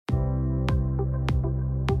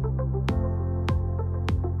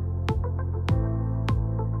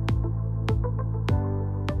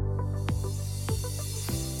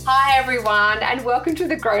Hi everyone and welcome to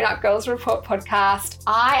the Grown Up Girls Report podcast.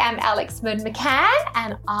 I am Alex McCann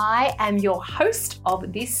and I am your host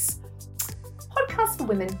of this podcast for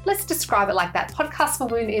women. Let's describe it like that, podcast for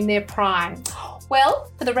women in their prime.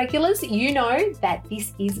 Well, for the regulars, you know that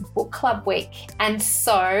this is book club week and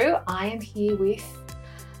so I am here with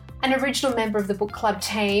an original member of the book club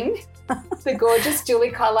team, the gorgeous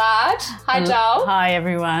Julie Collard. Hi, Joel. Hi,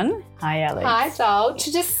 everyone. Hi, Alex. Hi, Joel.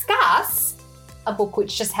 To discuss a book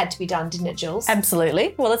which just had to be done, didn't it, Jules?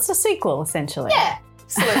 Absolutely. Well, it's a sequel, essentially. Yeah,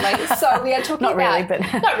 absolutely. So we are talking Not about... really, but...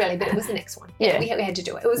 Not really, but it was the next one. Yeah. We had to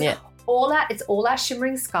do it. It was It's All Our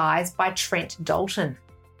Shimmering Skies by Trent, Dalton.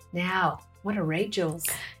 Now, what a read, Jules.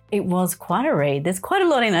 It was quite a read. There's quite a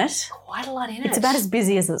lot in it. Quite a lot in it. It's about as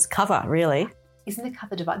busy as its cover, really. Isn't the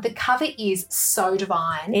cover divine? The cover is so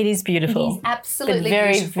divine. It is beautiful. It is absolutely but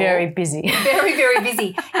very, beautiful. very busy. Very, very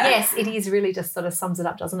busy. Yes, it is really just sort of sums it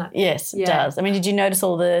up, doesn't it? Yes, it does. I mean, did you notice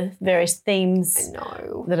all the various themes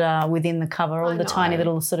that are within the cover, all the tiny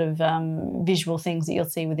little sort of visual things that you'll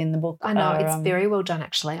see within the book? I know, it's very well done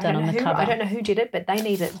actually. Done on the cover. I don't know who did it, but they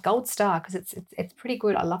need a gold star because it's pretty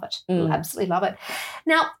good. I love it. Absolutely love it.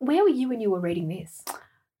 Now, where were you when you were reading this?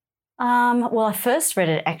 Well, I first read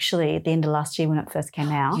it actually at the end of last year when it first came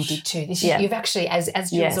out. You did too. You've actually, as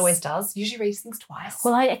Jules always does, usually reads things twice.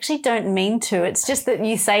 Well, I actually don't mean to. It's just that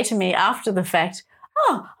you say to me after the fact,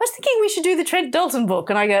 oh, I was thinking we should do the Trent Dalton book.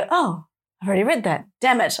 And I go, oh, I've already read that.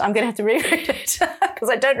 Damn it, I'm going to have to reread it because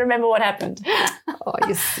I don't remember what happened. Oh,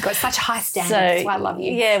 you've got such high standards. So, that's why I love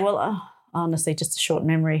you. Yeah, well, honestly, just a short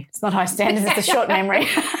memory. It's not high standards, it's a short memory.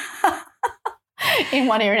 In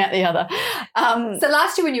one ear and out the other. So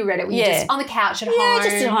last year when you read it, were you just on the couch at home? Yeah,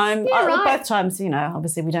 just at home. Yeah, right. Both times,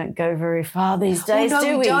 obviously we don't go very far these days,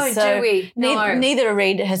 do we? Do we? No. Neither a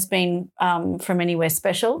read has been from anywhere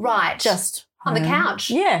special. Right. Just on the couch.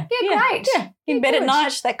 Yeah. Yeah, great. Yeah. In bed at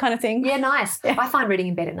night, that kind of thing. Yeah, nice. Yeah. I find reading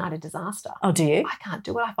in bed at night a disaster. Oh, do you? I can't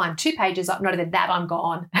do it. I find 2 pages up, not even that, I'm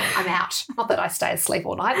gone. I'm out. Not that I stay asleep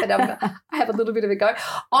all night, but I have a little bit of a go.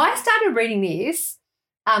 I started reading this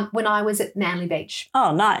when I was at Manly Beach.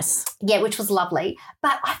 Oh, nice. Yeah, which was lovely.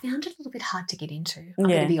 But I found it a little bit hard to get into, I'm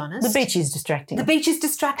going to be honest. The beach is distracting. The beach is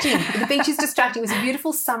distracting. It was a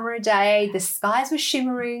beautiful summer day. The skies were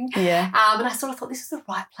shimmering. Yeah. And I sort of thought this is the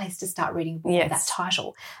right place to start reading a book with that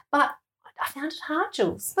title. But I found it hard,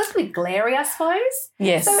 Jules. It's a bit glary, I suppose.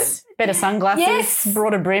 Yes. So, better sunglasses,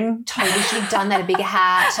 broader brim. Totally should have done that, a bigger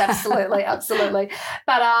hat. Absolutely, absolutely.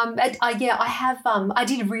 But I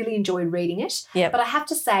did really enjoy reading it. Yeah. But I have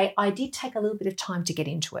to say, I did take a little bit of time to get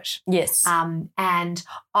into it. Yes. And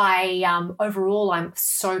I overall, I'm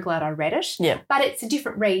so glad I read it. Yeah. But it's a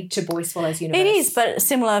different read to Boy Swallows Universe. It is, but a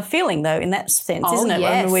similar feeling though in that sense, isn't it?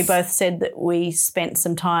 Yes. I mean, we both said that we spent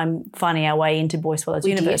some time finding our way into Boy Swallows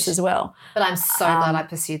Universe as well. But I'm so glad I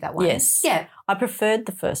pursued that one. Yes. Yeah. I preferred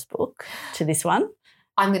the first book to this one.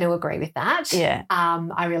 I'm going to agree with that. Yeah.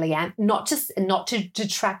 I really am. Not to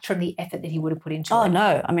detract from the effort that he would have put into it. Oh,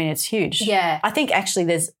 no. I mean, it's huge. Yeah. I think actually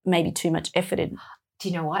there's maybe too much effort in Do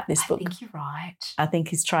you know what? this book. I think you're right. I think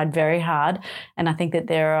he's tried very hard and I think that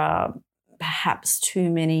there are perhaps too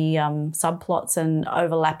many subplots and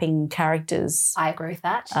overlapping characters. I agree with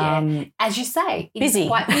that. Yeah. As you say, it's busy.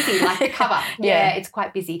 Quite busy, like the cover. Yeah, it's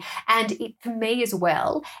quite busy. And for me as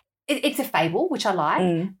well, it's a fable, which I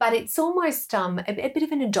like, but it's almost a bit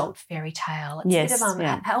of an adult fairy tale. It's a bit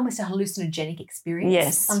of almost a hallucinogenic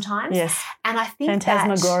experience sometimes. Yes. And I think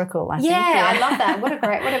phantasmagorical, I think. Yeah, I love that. What a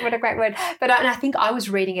great word. But I think I was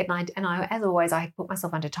reading it and I, as always, I put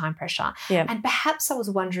myself under time pressure. Yeah. And perhaps I was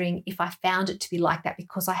wondering if I found it to be like that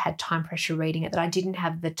because I had time pressure reading it, that I didn't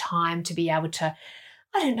have the time to be able to,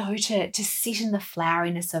 I don't know, to sit in the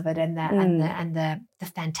floweriness of it and the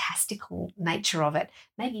fantastical nature of it.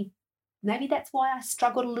 Maybe that's why I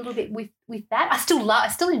struggled a little bit with that. I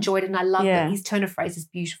still enjoyed it, and I love that his turn of phrase is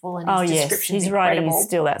beautiful and his description is incredible. His writing is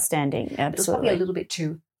still outstanding. Absolutely, it was probably a little bit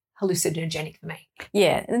too hallucinogenic for me.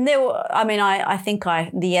 Yeah, and I think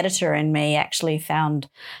the editor and me actually found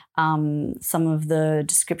some of the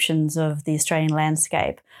descriptions of the Australian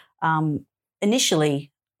landscape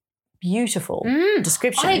initially beautiful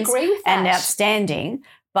descriptions. I agree with that. And outstanding.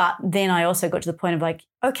 But then I also got to the point of like,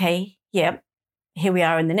 okay, here we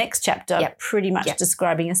are in the next chapter, pretty much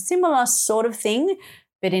describing a similar sort of thing,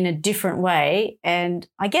 but in a different way. And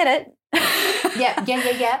I get it.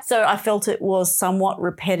 Yeah. So I felt it was somewhat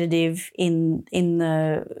repetitive in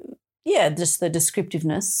the just the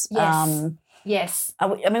descriptiveness. Yes. Yes.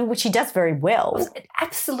 I mean, which he does very well.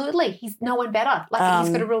 Absolutely. He's no one better. Like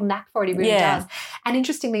he's got a real knack for it. He really does. And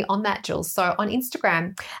interestingly on that, Jules, so on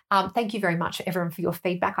Instagram, thank you very much everyone for your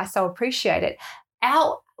feedback. I so appreciate it.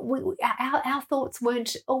 our thoughts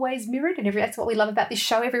weren't always mirrored, and that's what we love about this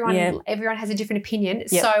show. Everyone has a different opinion.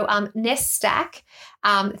 Yep. So Ness Stack,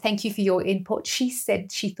 thank you for your input. She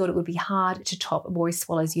said she thought it would be hard to top Boy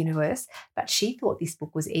Swallows Universe, but she thought this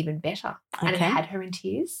book was even better, and it had her in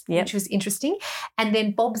tears, which was interesting. And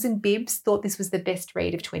then Bobs and Bibs thought this was the best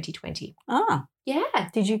read of 2020. Ah. Yeah.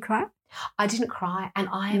 Did you cry? I didn't cry, and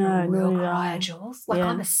I am a real crier, Jules. Like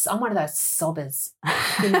I'm one of those sobbers,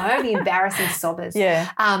 the embarrassing sobbers. Yeah.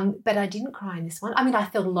 But I didn't cry in this one. I mean, I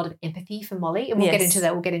felt a lot of empathy for Molly, and we'll get into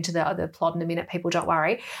that. We'll get into the plot in a minute. People, don't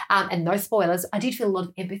worry. And no spoilers. I did feel a lot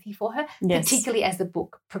of empathy for her, particularly as the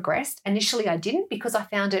book progressed. Initially, I didn't, because I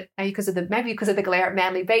found it maybe because of the glare at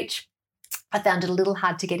Manly Beach. I found it a little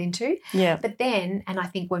hard to get into. Yeah. But then, and I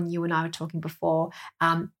think when you and I were talking before,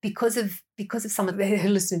 because of some of the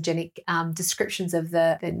hallucinogenic descriptions of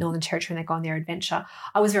the Northern Territory when they go on their adventure,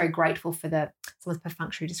 I was very grateful for some of the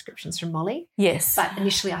perfunctory descriptions from Molly. Yes. But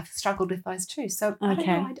initially I struggled with those too. So I don't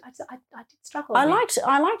know, I did struggle. I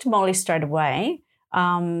liked Molly straight away.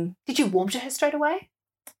 Did you warm to her straight away?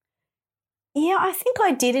 Yeah, I think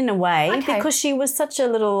I did in a way, because she was such a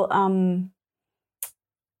little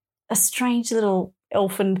a strange little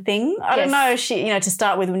elfin thing. I don't know. She, to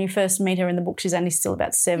start with, when you first meet her in the book, she's only still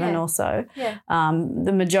about 7 or so. Yeah.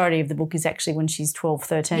 The majority of the book is actually when she's 12,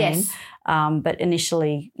 13. Yes. But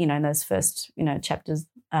initially, in those first, chapters,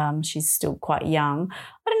 she's still quite young.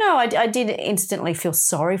 I don't know. I did instantly feel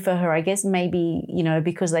sorry for her, I guess, maybe,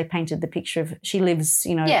 because they painted the picture of she lives,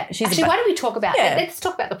 Yeah. Actually, why don't we talk about it? Let's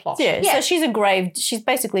talk about the plot. Yeah. So she's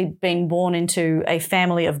basically been born into a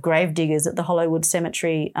family of grave diggers at the Hollywood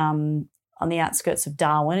Cemetery on the outskirts of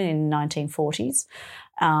Darwin in the 1940s.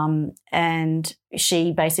 And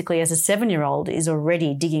she basically, as a 7-year-old, is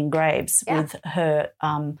already digging graves with her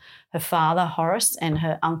father, Horace, and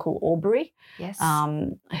her uncle, Aubrey,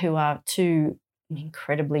 who are two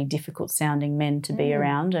incredibly difficult-sounding men to be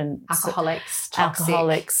around. And alcoholics,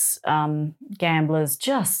 toxic. Gamblers,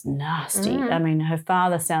 just nasty. I mean, her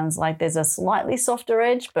father sounds like there's a slightly softer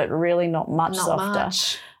edge, but really not much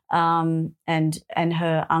softer. And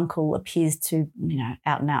her uncle appears to,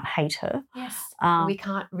 out and out hate her. Yes. We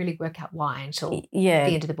can't really work out why until the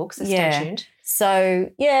end of the book, so stay tuned.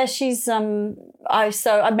 So, she's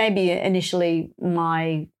maybe initially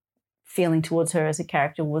my feeling towards her as a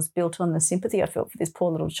character was built on the sympathy I felt for this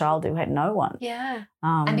poor little child who had no one. Yeah.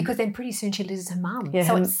 And because then pretty soon she loses her mum. Yeah,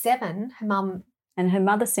 so at 7, her mum... And her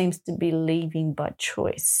mother seems to be leaving by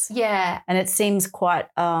choice. Yeah. And it seems quite...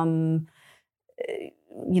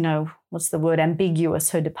 what's the word, ambiguous,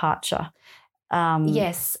 her departure.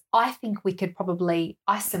 Yes, I think we could probably,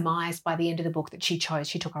 I surmised by the end of the book that she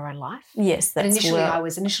took her own life. Yes, that's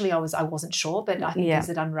initially I wasn't sure, but I think as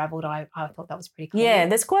it unravelled, I thought that was pretty clear. Yeah,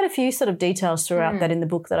 there's quite a few sort of details throughout that in the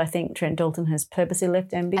book that I think Trent Dalton has purposely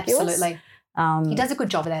left ambiguous. Absolutely. He does a good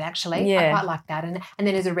job of that, actually. Yeah. I quite like that. And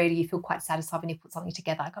then as a reader, you feel quite satisfied when you put something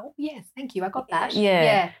together. I go, oh, yes, thank you, I got that.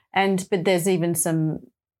 Yeah. But there's even some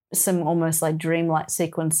almost like dreamlike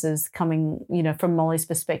sequences coming, from Molly's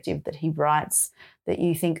perspective that he writes that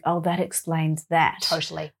you think, oh, that explains that.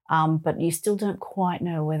 Totally. But you still don't quite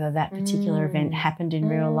know whether that particular event happened in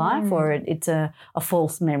real life or it's a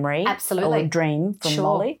false memory. Absolutely. Or a dream from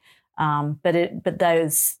Molly. But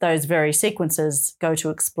those very sequences go to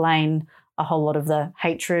explain a whole lot of the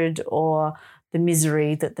hatred or the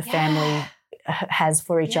misery that the family has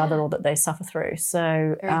for each other or that they suffer through.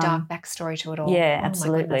 So very dark backstory to it all. Yeah,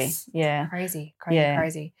 absolutely. Yeah. Crazy.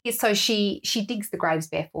 Yeah, so she digs the graves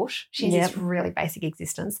barefoot. She has this really basic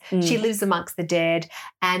existence. She lives amongst the dead,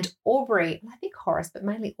 and Aubrey, and I think Horace, but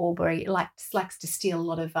mainly Aubrey, likes to steal a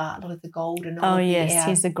lot of the gold and all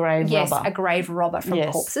he's a grave robber. Yes, a grave robber from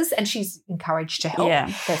corpses, and she's encouraged to help.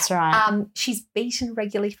 Yeah, that's right. She's beaten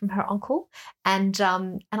regularly from her uncle, and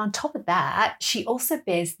on top of that, she also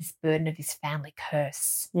bears this burden of this family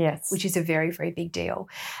curse, which is a very, very big deal.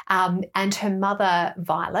 And her mother,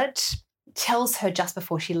 Violet, tells her just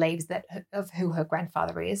before she leaves of who her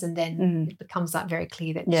grandfather is, and then it becomes very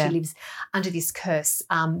clear that she lives under this curse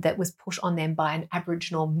that was put on them by an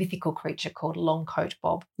Aboriginal mythical creature called Longcoat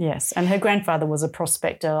Bob. Yes, and her grandfather was a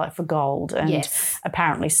prospector for gold and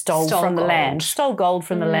apparently stole gold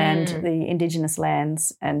from the land, the indigenous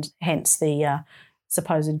lands, and hence the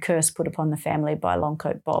supposed curse put upon the family by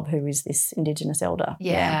Longcoat Bob, who is this Indigenous elder.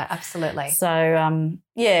 Yeah, absolutely. So,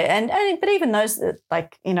 but even those,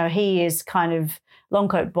 he is kind of,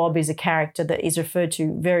 Longcoat Bob is a character that is referred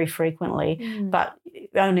to very frequently, but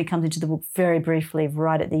only comes into the book very briefly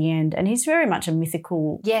right at the end. And he's very much a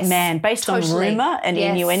mythical man based on rumour and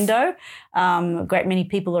innuendo. A great many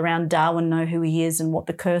people around Darwin know who he is and what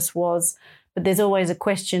the curse was, but there's always a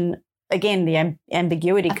question again, the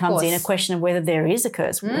ambiguity Of comes in, a course. question of whether there is a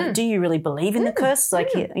curse. Do you really believe in the curse? Like,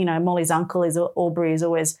 Molly's uncle Aubrey is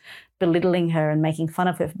always belittling her and making fun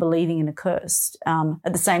of her for believing in a curse.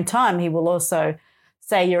 At the same time, he will also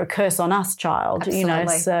say, you're a curse on us, child.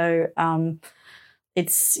 Absolutely. So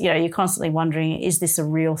it's, you're constantly wondering, is this a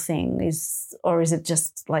real thing? Or is it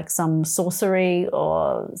just like some sorcery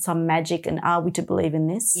or some magic, and are we to believe in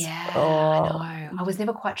this? Yeah, I know. I was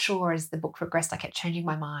never quite sure as the book progressed. I kept changing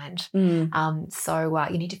my mind. So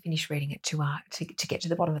you need to finish reading it to get to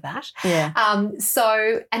the bottom of that. Yeah.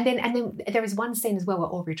 And then there is one scene as well where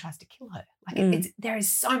Aubrey tries to kill her. Like there is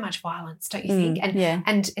so much violence, don't you think?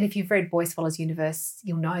 And if you've read Boys Follows Universe,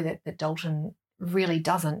 you'll know that Dalton really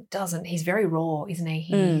doesn't. He's very raw, isn't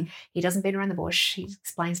he? He doesn't beat around the bush. He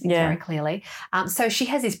explains things very clearly. So she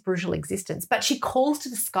has this brutal existence, but she calls to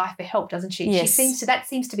the sky for help, doesn't she? Yes. That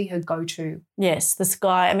seems to be her go-to. Yes, the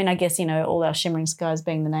sky. I mean, I guess, All Our Shimmering Skies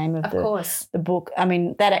being the name of the book. I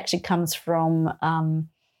mean, that actually comes from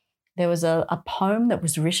there was a poem that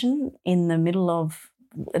was written in the middle of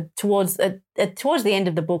towards the end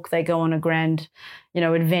of the book. They go on a grand,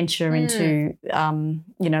 adventure into,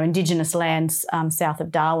 Indigenous lands south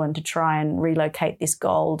of Darwin to try and relocate this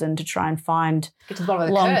gold and to try and find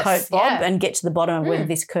Longcoat Bob and get to the bottom of whether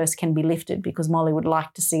this curse can be lifted, because Molly would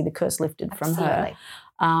like to see the curse lifted from her.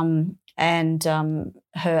 And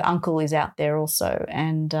her uncle is out there also,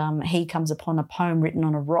 and he comes upon a poem written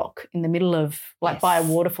on a rock in the middle of, by a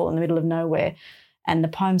waterfall in the middle of nowhere. And the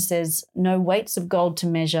poem says, no weights of gold to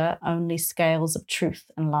measure, only scales of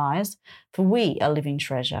truth and lies, for we are living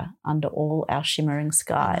treasure under all our shimmering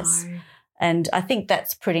skies. And I think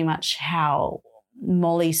that's pretty much how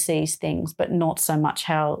Molly sees things, but not so much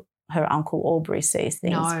how her uncle Aubrey sees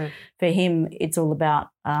things. No. For him, it's all about,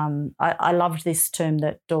 I loved this term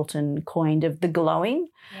that Dalton coined of the glowing.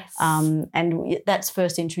 Yes. And that's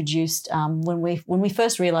first introduced when we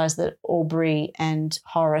first realised that Aubrey and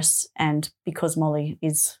Horace, and because Molly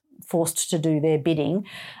is forced to do their bidding,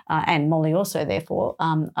 and Molly also therefore,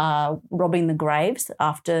 are robbing the graves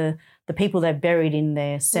after the people they've buried in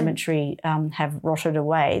their cemetery have rotted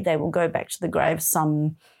away. They will go back to the graves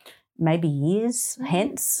some maybe years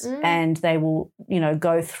hence, and they will,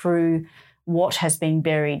 go through what has been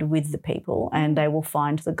buried with the people, and they will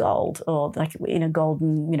find the gold, or like in a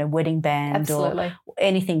golden, wedding band, or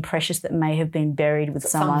anything precious that may have been buried with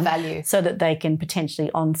someone, value, so that they can potentially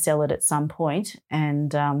on-sell it at some point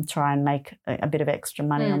and try and make a bit of extra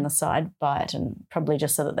money on the side by it, and probably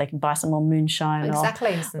just so that they can buy some more moonshine or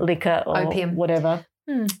liquor or opium, whatever.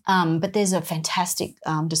 But there's a fantastic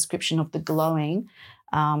description of the glowing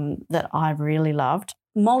that I really loved.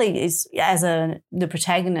 Molly is, the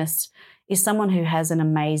protagonist, is someone who has an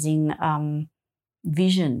amazing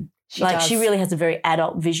vision. She really has a very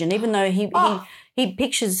adult vision, even though he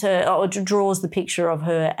pictures her or draws the picture of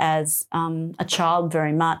her as a child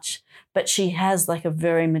very much, but she has like a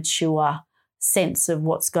very mature sense of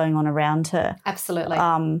what's going on around her. Absolutely.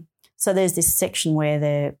 So there's this section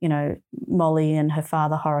where Molly and her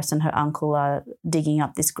father Horace and her uncle are digging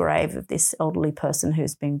up this grave of this elderly person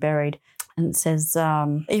who's been buried. And it says,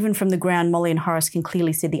 even from the ground, Molly and Horace can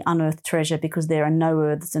clearly see the unearthed treasure, because there are no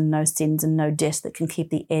earths and no sins and no deaths that can keep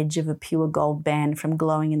the edge of a pure gold band from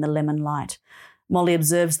glowing in the lemon light. Molly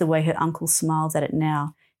observes the way her uncle smiles at it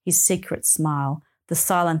now, his secret smile, the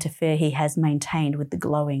silent affair he has maintained with the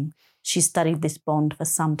glowing. She's studied this bond for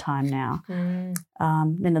some time now. Then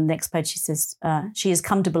on the next page she says, she has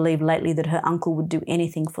come to believe lately that her uncle would do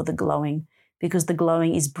anything for the glowing, because the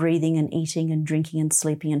glowing is breathing and eating and drinking and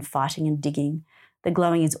sleeping and fighting and digging. The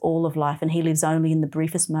glowing is all of life, and he lives only in the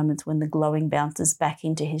briefest moments when the glowing bounces back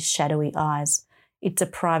into his shadowy eyes. It's a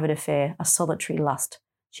private affair, a solitary lust.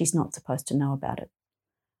 She's not supposed to know about it.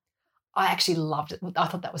 I actually loved it. I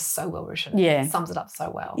thought that was so well written. Yeah. It sums it up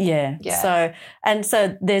so well. Yeah. So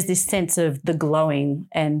there's this sense of the glowing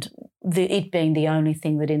and it being the only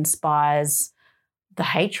thing that inspires the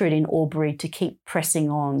hatred in Aubrey to keep pressing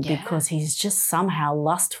on, because he's just somehow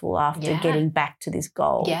lustful after getting back to this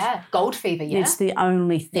gold. Yeah, gold fever, It's the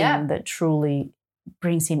only thing that truly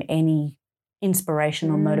brings him any inspiration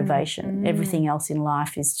or motivation. Everything else in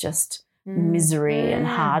life is just misery and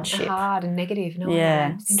hardship. Hard and negative. No,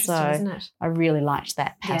 it's interesting, isn't it? I really liked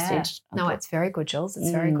that passage. No, it's very good, Jules.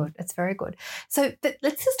 It's very good. It's very good. So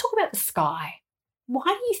let's just talk about the sky. Why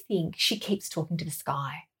do you think she keeps talking to the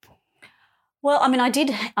sky? Well, I mean, I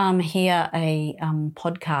did hear a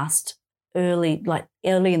podcast early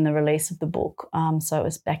in the release of the book. So it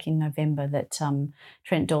was back in November that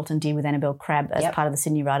Trent Dalton did with Annabelle Crabb as part of the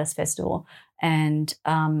Sydney Writers' Festival. And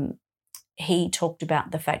he talked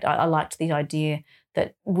about the fact, I liked the idea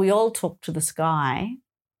that we all talk to the sky,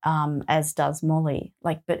 as does Molly.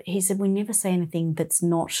 But he said, we never say anything that's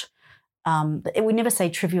not, we never say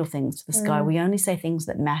trivial things to the sky. We only say things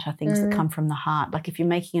that matter, things that come from the heart. Like if you're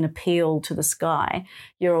making an appeal to the sky,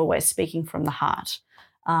 you're always speaking from the heart.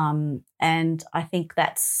 And I think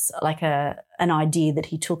that's like an idea that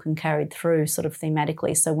he took and carried through sort of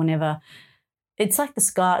thematically. So whenever it's like the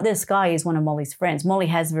sky is one of Molly's friends. Molly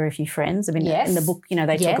has very few friends. I mean, in the book,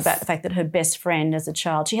 they talk about the fact that her best friend as a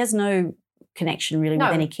child, she has no connection really with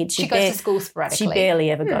any kids. She goes to school sporadically. She barely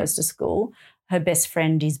ever goes to school. Her best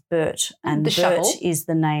friend is Bert, and Bert shovel. is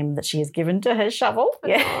the name that she has given to her shovel.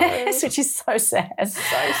 Yes, which is so sad. So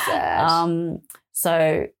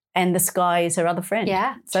sad. And the sky is her other friend.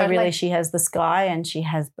 Yeah, so totally. Really she has the sky and she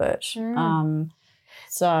has Bert.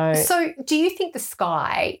 So do you think the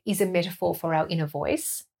sky is a metaphor for our inner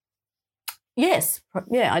voice? Yes.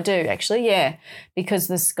 Yeah, I do actually, yeah, because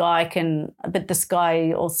the sky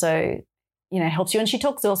also, helps you. And she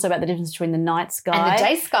talks also about the difference between the night sky and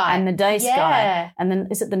the day sky. And then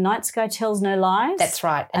is it the night sky tells no lies? That's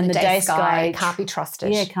right. And the day sky can't be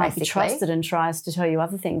trusted. Yeah, can't be trusted and tries to tell you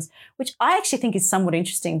other things, which I actually think is somewhat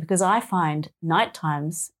interesting because I find night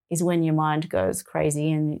times is when your mind goes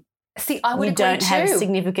crazy and I would agree too. You don't have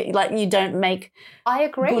significant, you don't make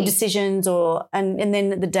good decisions and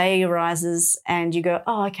then the day arises and you go,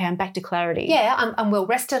 oh, okay, I'm back to clarity. Yeah, I'm well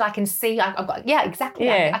rested. I can see. I've got, exactly.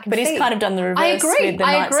 Yeah, I can but see. he's kind of done the reverse with the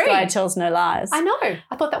night sky tells no lies. I know.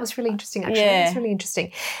 I thought that was really interesting, actually. Yeah. It's really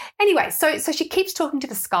interesting. Anyway, so she keeps talking to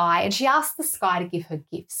the sky and she asks the sky to give her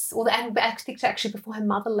gifts. And I think actually before her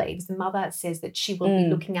mother leaves, the mother says that she will be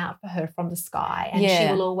looking out for her from the sky and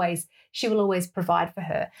she will always provide for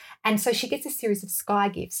her. And so she gets a series of sky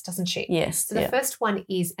gifts, doesn't she? Yes. So the first one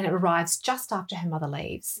is, and it arrives just after her mother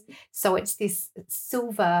leaves. So it's this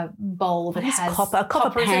silver bowl that has a copper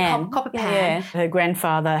pan. Copper pan. Yeah. Her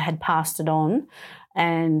grandfather had passed it on,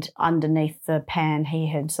 and underneath the pan he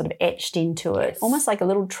had sort of etched into it almost like a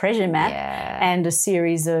little treasure map and a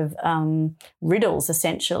series of riddles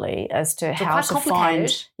essentially as to how to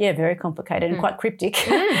find very complicated and quite cryptic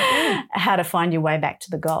how to find your way back to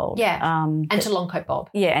the gold and to Longcoat Bob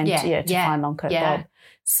to find Longcoat Bob.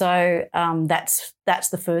 So that's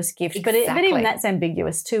the first gift. Exactly. But even that's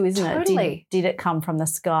ambiguous too, isn't it? Totally. Did it come from the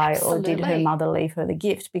sky Absolutely. or did her mother leave her the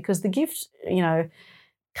gift? Because the gift,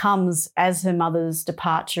 comes as her mother's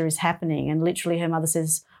departure is happening, and literally her mother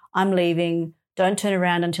says, I'm leaving, don't turn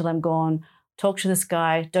around until I'm gone, talk to the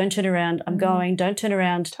sky, don't turn around, I'm going, don't turn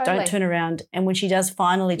around, don't turn around. And when she does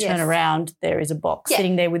finally turn around, there is a box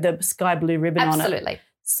sitting there with a sky blue ribbon on it. Absolutely.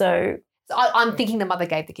 So I'm thinking the mother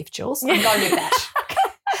gave the gift, Jules. I'm going with that.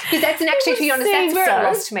 Because that's actually, to be honest, that's where it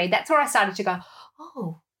lost to me. That's where I started to go,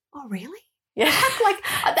 oh really? Yeah.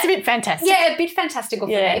 It's a bit fantastic. Yeah, a bit fantastical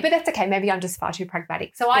for me, but that's okay. Maybe I'm just far too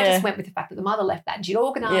pragmatic. So I just went with the fact that the mother left that and she'd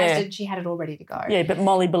organised it and she had it all ready to go. Yeah, but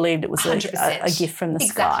Molly believed it was a gift from the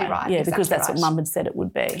sky. Exactly right. Yeah, because that's what Mum had said it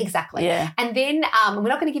would be. Exactly. Yeah. And then we're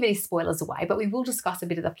not going to give any spoilers away, but we will discuss a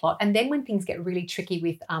bit of the plot. And then when things get really tricky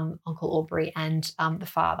with Uncle Aubrey and the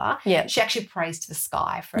father, she actually prays to the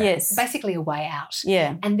sky for basically a way out.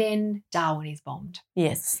 Yeah. And then Darwin is bombed.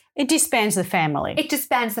 Yes. It disbands the family. And it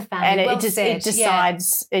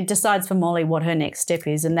decides for Molly what her next step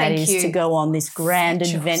is, and that is to go on this grand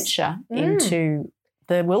adventure into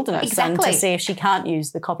the wilderness and to see if she can't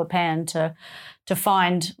use the copper pan to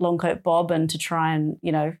find Longcoat Bob and to try and,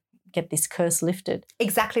 get this curse lifted.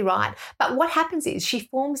 Exactly right. But what happens is she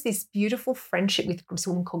forms this beautiful friendship with this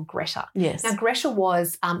woman called Greta. Yes. Now, Greta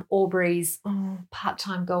was Aubrey's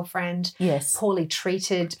part-time girlfriend, poorly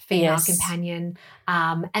treated female companion.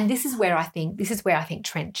 And this is where I think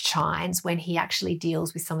Trent shines when he actually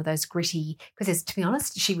deals with some of those gritty, because to be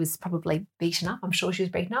honest, she was probably beaten up. I'm sure she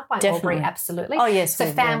was beaten up by Aubrey, absolutely. Oh, yes. So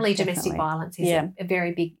domestic violence is a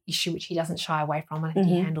very big issue which he doesn't shy away from. And I think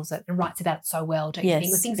he handles it and writes about it so well, don't you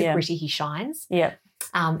think? When things are gritty, he shines. Yeah.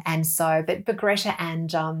 And so, but Greta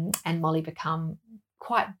and Molly become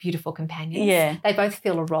quite beautiful companions. Yeah. They both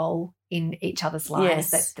fill a role in each other's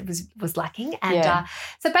lives that was lacking. And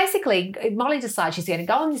so basically Molly decides she's going to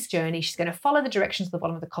go on this journey. She's going to follow the directions at the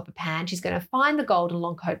bottom of the copper pan. She's going to find the gold and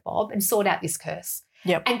Longcoat Bob and sort out this curse.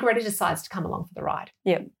 Yep. And Greta decides to come along for the ride.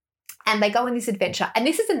 Yep. And they go on this adventure. And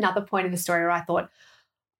this is another point in the story where I thought,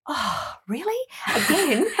 oh, really?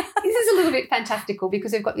 Again, this is a little bit fantastical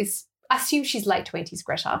because we've got this, I assume she's late 20s,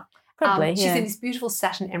 Greta. Probably, she's in this beautiful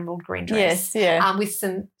satin emerald green dress with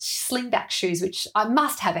some slingback shoes, which I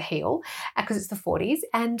must have a heel because it's the 40s.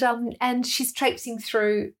 And she's traipsing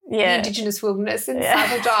through the indigenous wilderness in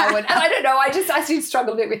Southern Darwin. And I don't know, I do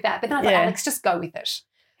struggle a bit with that. But then I thought, Alex, just go with it.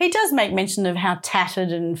 He does make mention of how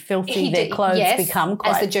tattered and filthy their clothes become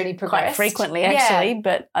as the journey progressed. Quite frequently, actually.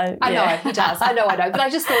 But I know he does. I know. But I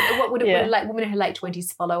just thought, what would a woman in her late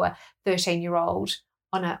 20s follow a 13-year-old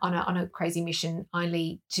on a crazy mission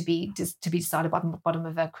only to be decided by the bottom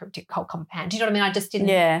of a cryptic cult compound? Do you know what I mean? I just didn't.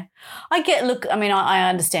 Yeah, I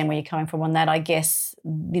understand where you're coming from on that. I guess,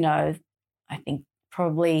 I think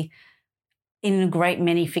probably in a great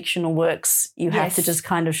many fictional works, you have to just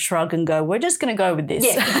kind of shrug and go, we're just going to go with this.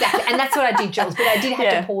 Yes, exactly. And that's what I did, Jules. But I did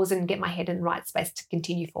have to pause and get my head in the right space to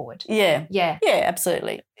continue forward. Yeah. Yeah,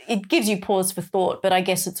 absolutely. It gives you pause for thought, but I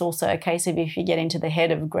guess it's also a case of if you get into the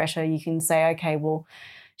head of Greta, you can say, okay, well,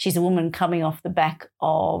 she's a woman coming off the back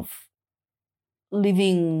of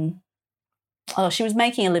living... Oh, she was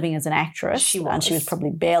making a living as an actress. She was. And she was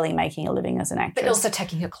probably barely making a living as an actress. But also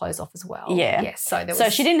taking her clothes off as well. Yeah. Yes. So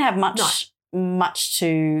she didn't have much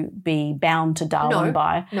to be bound to Darwin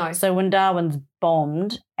by. No. So when Darwin's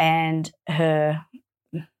bombed and her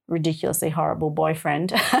ridiculously horrible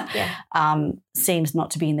boyfriend seems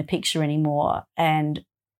not to be in the picture anymore, and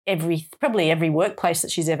probably every workplace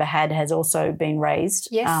that she's ever had has also been razed.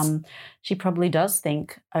 Yes. She probably does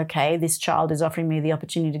think, okay, this child is offering me the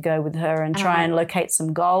opportunity to go with her and try and locate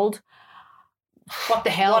some gold. What the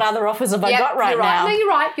hell? What other offers have I got right now? No, you're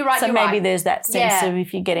right. So maybe there's that sense of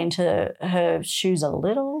if you get into her shoes a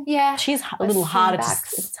little, she's a little harder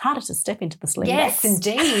it's harder to step into the slingbacks. Yes,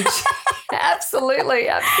 indeed. Absolutely.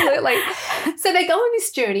 So they go on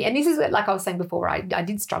this journey, and this is what, like I was saying before, I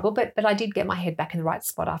did struggle, but I did get my head back in the right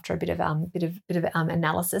spot after a bit of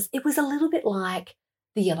analysis. It was a little bit like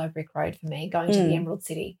the Yellow Brick Road for me, going to the Emerald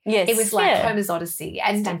City. Yes. It was like Homer's Odyssey,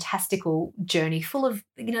 and fantastical journey full of,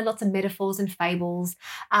 lots of metaphors and fables.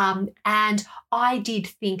 And I did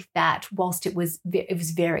think that whilst it was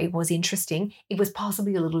interesting, it was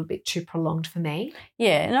possibly a little bit too prolonged for me.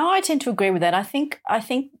 Yeah, no, I tend to agree with that. I think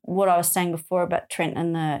what I was saying before about Trent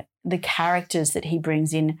and the characters that he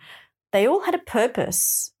brings in, they all had a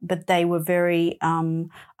purpose, but they were very,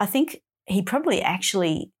 I think he probably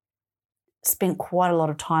actually spent quite a lot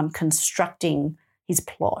of time constructing his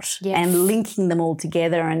plot and linking them all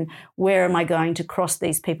together, and where am I going to cross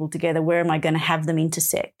these people together? Where am I going to have them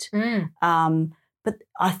intersect? But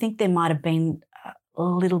I think there might have been a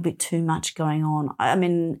little bit too much going on. I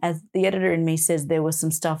mean, as the editor in me says, there was some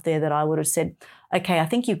stuff there that I would have said, okay, I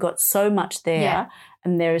think you've got so much there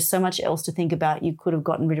and there is so much else to think about. You could have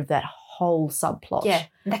gotten rid of that whole subplot. Yeah,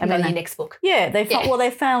 that can go in your next book. Yeah,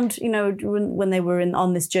 they found, when they were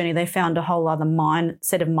on this journey, they found a whole other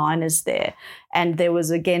set of miners there, and there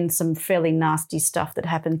was again some fairly nasty stuff that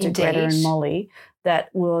happened to Greta and Molly that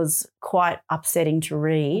was quite upsetting to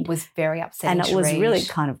read. It was very upsetting, and it was really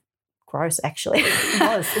kind of gross, actually.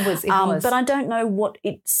 It was. But I don't know what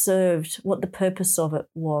it served, what the purpose of it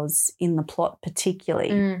was in the plot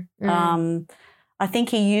particularly. I think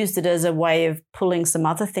he used it as a way of pulling some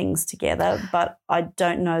other things together, but I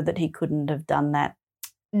don't know that he couldn't have done that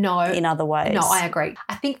in other ways. No, I agree.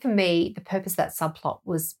 I think for me, the purpose of that subplot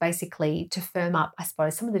was basically to firm up, I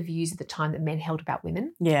suppose, some of the views at the time that men held about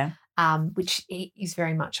women. Yeah. Which is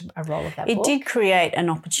very much a role of that book. It did create an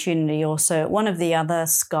opportunity also. One of the other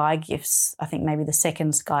sky gifts, I think maybe the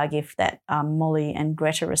second sky gift that Molly and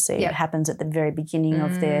Greta received happens at the very beginning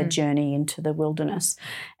of their journey into the wilderness,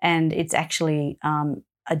 and it's actually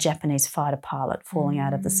a Japanese fighter pilot falling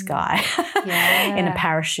out of the sky in a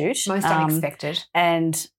parachute. Most unexpected.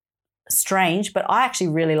 And strange, but I actually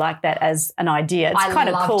really like that as an idea. It's kind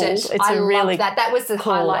of cool. It's a really that. That was the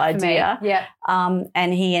cool highlight idea. For me. Yeah.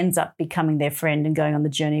 And he ends up becoming their friend and going on the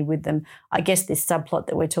journey with them. I guess this subplot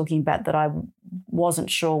that we're talking about that I wasn't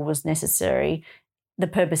sure was necessary, the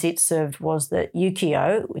purpose it served was that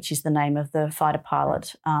Yukio, which is the name of the fighter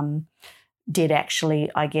pilot, did actually,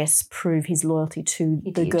 I guess, prove his loyalty to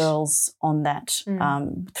the girls on that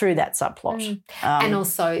through that subplot. And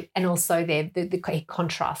also he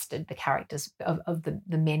contrasted the characters of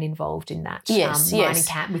the men involved in that mining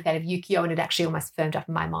camp with that of Yukio, and it actually almost firmed up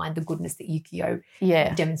in my mind the goodness that Yukio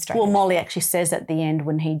demonstrated. Well, Molly actually says at the end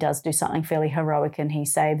when he does do something fairly heroic and he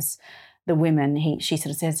saves the women, she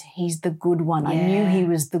sort of says, he's the good one. I knew he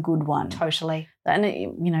was the good one. Totally. And,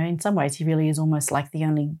 in some ways he really is almost like the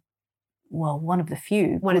only... Well, one of the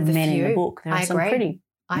few men in the book. There are some pretty,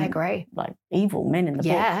 I agree, like evil men in the book.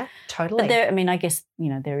 Yeah, totally. But I guess,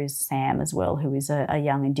 there is Sam as well, who is a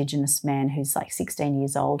young Indigenous man who's like 16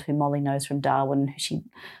 years old, who Molly knows from Darwin, who she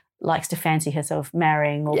likes to fancy herself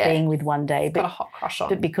marrying or being with one day. Got a hot crush on.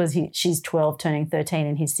 But because she's 12 turning 13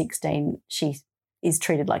 and he's 16, she is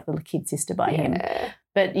treated like the little kid sister by him.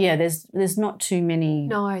 But there's not too many.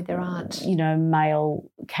 No, there aren't.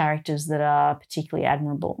 Male characters that are particularly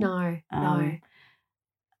admirable. No.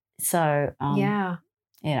 So,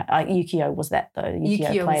 Yukio was that though.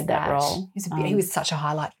 Yukio played that role. He was such a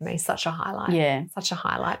highlight for me, such a highlight. Yeah. Such a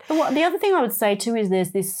highlight. But the other thing I would say too is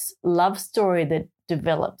there's this love story that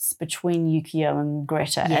develops between Yukio and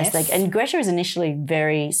Greta. Yes. And Greta is initially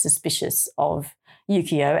very suspicious of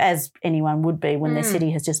Yukio, as anyone would be when their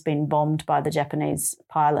city has just been bombed by the Japanese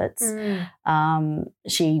pilots.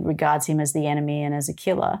 She regards him as the enemy and as a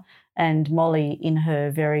killer. And Molly, in her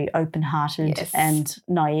very open-hearted and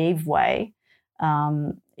naive way,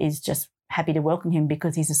 is just happy to welcome him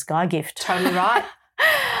because he's a sky gift. Totally right.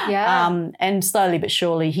 Yeah. And slowly but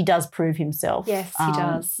surely he does prove himself. Yes, he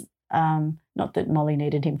does. Not that Molly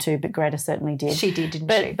needed him to, but Greta certainly did. She did,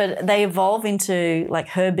 didn't she? But they evolve into like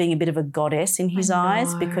her being a bit of a goddess in his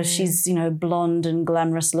eyes because she's, blonde and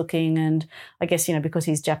glamorous looking, and I guess, because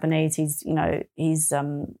he's Japanese, he's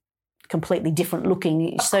completely different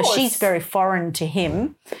looking. So she's very foreign to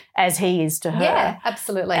him as he is to her. Yeah,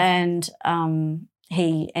 absolutely. And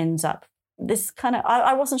he ends up this kind of,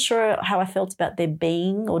 I wasn't sure how I felt about there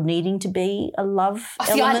being or needing to be a love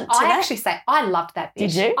element to that. I actually say I loved that bit.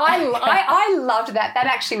 Did you? I loved that. That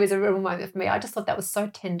actually was a real moment for me. I just thought that was so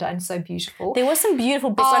tender and so beautiful. There were some beautiful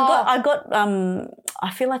bits. I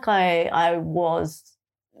feel like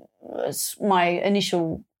my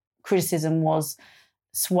initial criticism was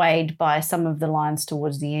swayed by some of the lines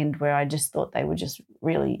towards the end where I just thought they were just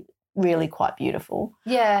really, really quite beautiful.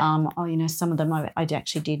 Yeah. Some of them I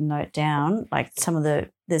actually did note down. Like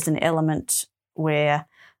there's an element where,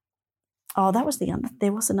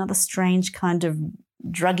 there was another strange kind of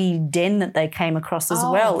druggy den that they came across as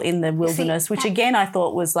well in the wilderness, which again I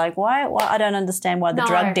thought was like, why? I don't understand why the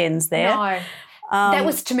drug den's there. No. That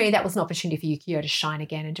was an opportunity for Yukio to shine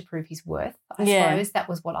again and to prove his worth, I suppose. That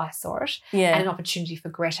was what I saw it. Yeah. And an opportunity for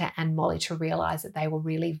Greta and Molly to realise that they were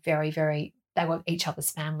really very, very, they were each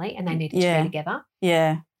other's family and they needed to be together.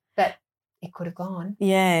 Yeah. But it could have gone.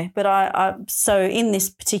 Yeah. But so in this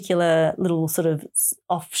particular little sort of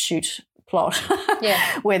offshoot plot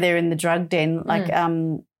where they're in the drug den,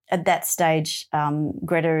 at that stage,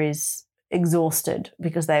 Greta is exhausted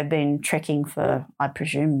because they've been trekking for, I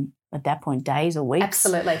presume, at that point, days or weeks.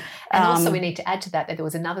 Absolutely. And also we need to add to that there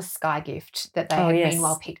was another sky gift that they had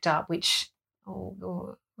meanwhile picked up, which,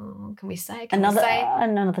 can we say? Another child.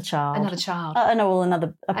 Another child.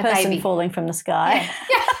 A person baby falling from the sky.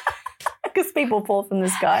 Yeah. Because people fall from the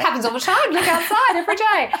sky. It happens all the time. Look outside every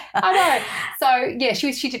day. I know.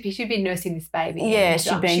 So, she'd been nursing this baby. Yeah, and,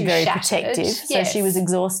 she'd been very protective. So she was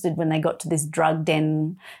exhausted when they got to this drug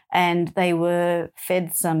den and they were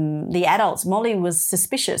fed the adults. Molly was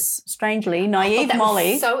suspicious, strangely, naive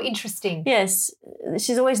Molly. Was so interesting. Yes.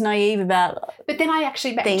 She's always naive about But then I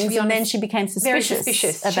actually, things, to be honest, and then she became very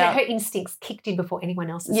suspicious. Her instincts kicked in before anyone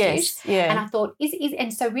else's did. Yeah. And I thought, is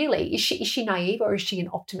she naive or is she an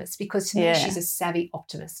optimist? Because to me, she's a savvy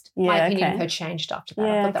optimist. Yeah, my opinion of her changed after that.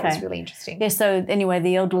 I thought that was really interesting. Yeah, so anyway,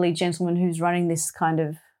 the elderly gentleman who's running this kind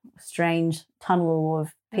of strange tunnel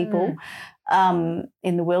of people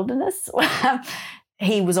in the wilderness,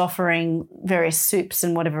 he was offering various soups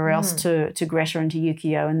and whatever else to Greta and to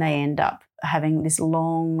Yukio, and they end up having this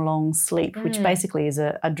long, long sleep, which basically is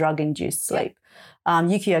a drug-induced sleep.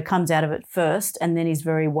 Yukio comes out of it first and then he's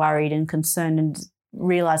very worried and concerned and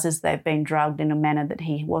realises they've been drugged in a manner that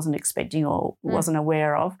he wasn't expecting or wasn't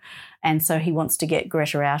aware of. And so he wants to get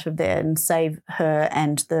Greta out of there and save her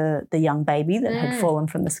and the young baby that had fallen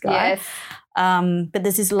from the sky. Yes. But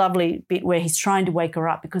there's this lovely bit where he's trying to wake her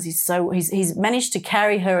up because he's managed to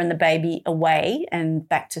carry her and the baby away and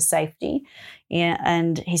back to safety. Yeah,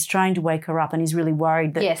 and he's trying to wake her up and he's really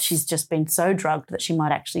worried that she's just been so drugged that she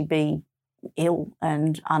might actually be ill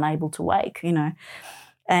and unable to wake,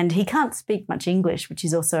 And he can't speak much English, which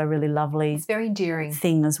is also a really lovely it's very endearing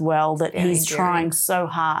thing as well, that he's trying so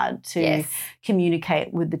hard to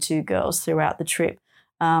communicate with the two girls throughout the trip.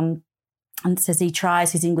 And it says he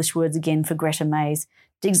tries his English words again for Greta Mays,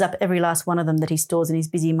 digs up every last one of them that he stores in his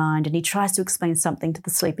busy mind, and he tries to explain something to the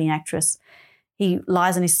sleeping actress. He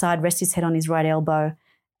lies on his side, rests his head on his right elbow,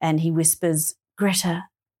 and he whispers, "Greta,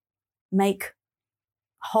 make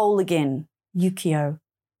whole again. Yukio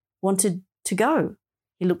wanted to go."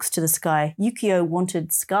 He looks to the sky. Yukio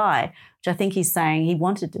wanted sky, which I think he's saying he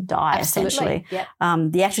wanted to die, essentially. Yep.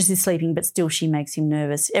 The actress is sleeping, but still she makes him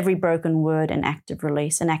nervous. Every broken word an act of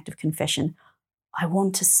release, an act of confession. "I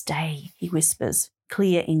want to stay," he whispers.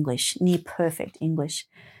 Clear English, near perfect English.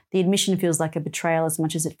 The admission feels like a betrayal as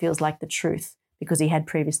much as it feels like the truth, because he had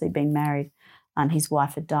previously been married and his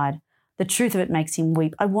wife had died. The truth of it makes him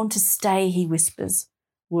weep. "I want to stay," he whispers,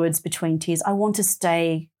 words between tears. "I want to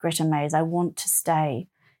stay, Greta Mays, I want to stay."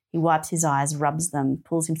 He wipes his eyes, rubs them,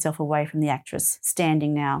 pulls himself away from the actress,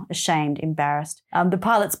 standing now, ashamed, embarrassed. The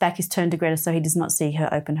pilot's back is turned to Greta so he does not see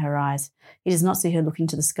her open her eyes. He does not see her looking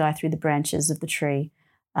to the sky through the branches of the tree.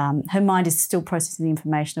 Her mind is still processing the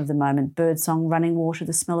information of the moment: birdsong, running water,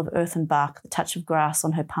 the smell of earth and bark, the touch of grass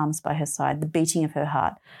on her palms by her side, the beating of her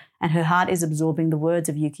heart. And her heart is absorbing the words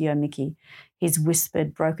of Yukio Miki, his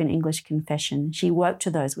whispered, broken English confession. She woke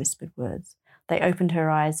to those whispered words. They opened her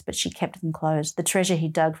eyes, but she kept them closed, the treasure he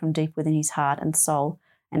dug from deep within his heart and soul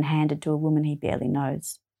and handed to a woman he barely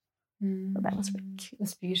knows. So that was really cute.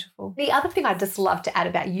 That's beautiful. The other thing I'd just love to add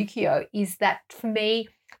about Yukio is that for me,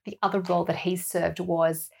 the other role that he served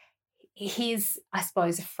was his, I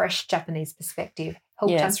suppose, fresh Japanese perspective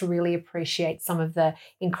helped us really appreciate some of the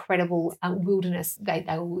incredible wilderness they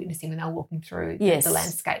were witnessing when they were walking through the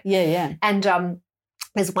landscape. Yeah. And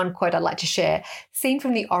there's one quote I'd like to share. Seen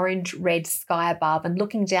from the orange-red sky above and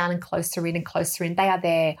looking down and closer in, they are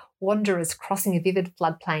there, wanderers crossing a vivid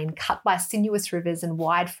floodplain cut by sinuous rivers and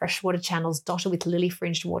wide freshwater channels dotted with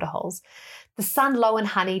lily-fringed waterholes. The sun low and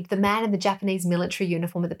honeyed, the man in the Japanese military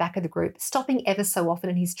uniform at the back of the group, stopping ever so often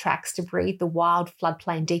in his tracks to breathe the wild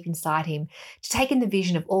floodplain deep inside him, to take in the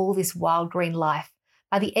vision of all this wild green life.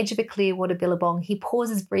 By the edge of a clear water billabong, he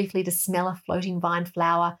pauses briefly to smell a floating vine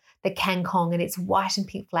flower, the kangkong, and its white and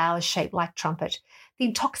pink flowers shaped like trumpet. The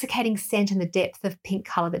intoxicating scent and the depth of pink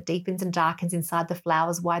colour that deepens and darkens inside the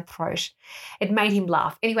flower's wide throat. It made him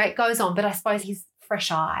laugh. Anyway, it goes on, but I suppose his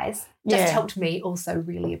fresh eyes just helped me also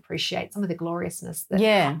really appreciate some of the gloriousness. I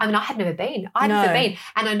mean, I had never been. And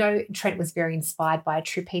I know Trent was very inspired by a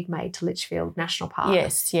trip he'd made to Litchfield National Park.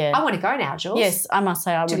 Yes, yeah. I want to go now, Jules. Yes, I must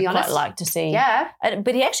say I would quite like to see. Yeah.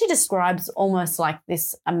 But he actually describes almost like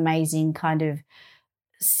this amazing kind of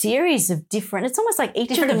series of different, it's almost like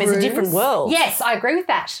each of them is a different world. Yes, I agree with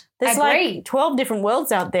that. There's like 12 different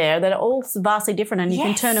worlds out there that are all vastly different, and you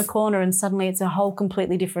can turn a corner and suddenly it's a whole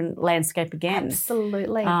completely different landscape again.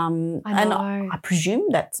 Absolutely. I know. And I presume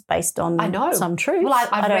that's based on some truth. Well,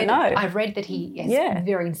 I don't know. I've read that he is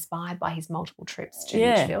very inspired by his multiple trips to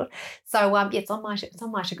Litchfield. So it's on my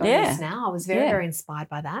to-go list now. I was very, very inspired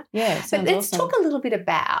by that. Yeah, but let's talk a little bit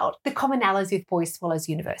about the commonalities with Boy Swallows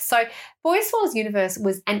Universe. So Boy Swallows Universe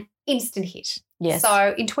was an instant hit. Yes.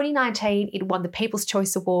 So in 2019, it won the People's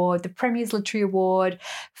Choice Award, the Premier's Literary Award,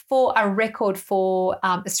 for a record for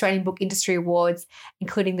Australian Book Industry Awards,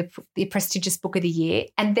 including the prestigious Book of the Year.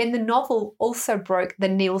 And then the novel also broke the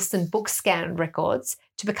Nielsen book scan records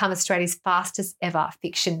to become Australia's fastest ever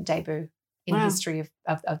fiction debut in the history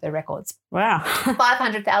of the records. Wow.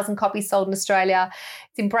 500,000 copies sold in Australia.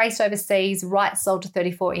 It's embraced overseas, rights sold to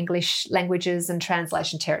 34 English languages and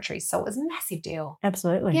translation territories. So it was a massive deal.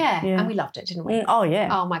 Absolutely. Yeah. And we loved it, didn't we? Oh, yeah.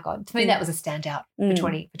 Oh, my God. To me, that was a standout for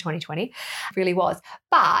 2020. It really was.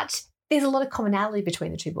 But there's a lot of commonality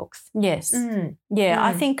between the two books. Yes. Yeah,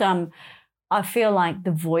 I think I feel like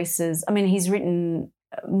the voices, I mean, he's written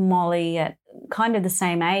Molly at kind of the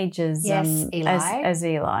same age as Eli. As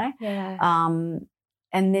Eli. Yeah.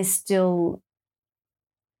 And there's still,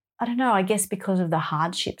 I don't know, I guess because of the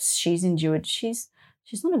hardships she's endured, she's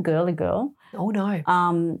not a girly girl. Oh, no.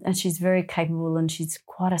 And she's very capable and she's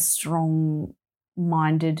quite a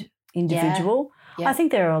strong-minded individual. Yeah. I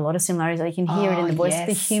think there are a lot of similarities. You can hear it in the voice. Yes.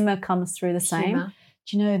 The humour comes through the same. Humour.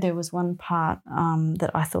 Do you know there was one part that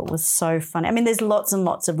I thought was so funny? I mean, there's lots and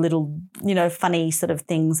lots of little, funny sort of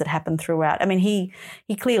things that happen throughout. I mean, he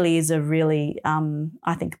clearly is a really,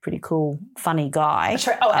 I think, pretty cool, funny guy.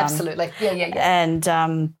 Sure. Oh, absolutely. Yeah. And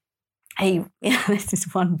this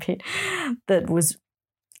is one bit that was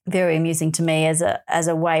very amusing to me as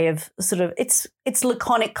a way of sort of it's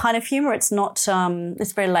laconic kind of humour. It's not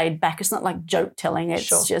it's very laid back. It's not like joke telling.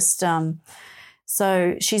 It's just.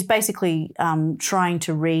 So she's basically trying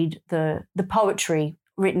to read the poetry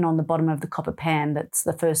written on the bottom of the copper pan that's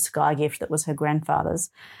the first sky gift that was her grandfather's.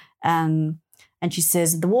 And she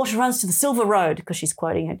says, the water runs to the silver road, because she's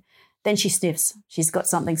quoting it. Then she sniffs. She's got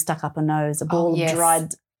something stuck up her nose, a ball of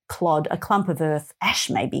dried clod, a clump of earth, ash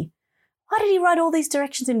maybe. Why did he write all these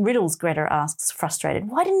directions in riddles, Greta asks, frustrated.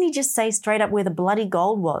 Why didn't he just say straight up where the bloody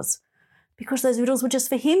gold was? Because those riddles were just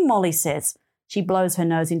for him, Molly says. She blows her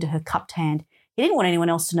nose into her cupped hand. He didn't want anyone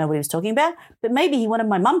else to know what he was talking about, but maybe he wanted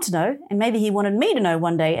my mum to know, and maybe he wanted me to know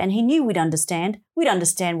one day, and he knew we'd understand. We'd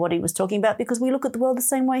understand what he was talking about because we look at the world the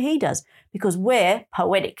same way he does, because we're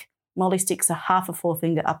poetic. Molly sticks a half a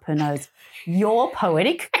forefinger up her nose. You're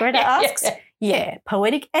poetic, Greta asks. Yeah,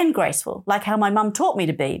 poetic and graceful, like how my mum taught me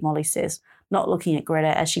to be, Molly says, not looking at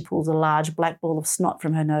Greta as she pulls a large black ball of snot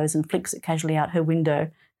from her nose and flicks it casually out her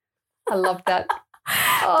window. I love that.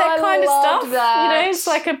 That kind of stuff, it's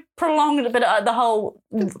like a prolonged, but the whole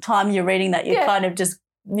time you're reading that, you're kind of just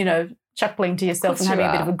chuckling to yourself and having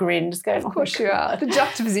a bit of a grin, just going, of course you are. The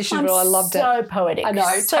juxtaposition, I loved it. So poetic. I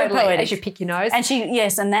know, so totally. poetic. As you pick your nose. And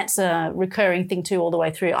and that's a recurring thing too all the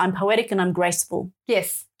way through. I'm poetic and I'm graceful.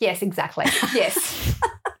 Yes, exactly. Yes.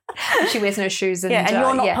 She wears no shoes. And, and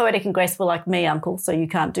you're not poetic and graceful like me, Uncle, so you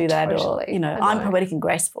can't do that. Totally. Or, I'm poetic and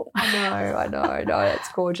graceful. I know. No,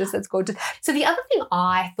 that's gorgeous. That's gorgeous. So the other thing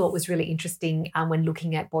I thought was really interesting when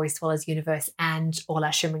looking at Boy Swallows' universe and All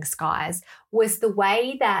Our Shimmering Skies was the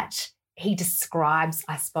way that he describes,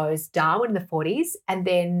 I suppose, Darwin in the 40s and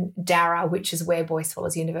then Dara, which is where Boy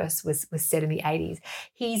Swallows universe was set in the 80s.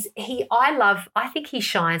 I think he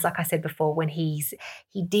shines, like I said before, when he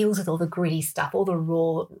deals with all the gritty stuff, all the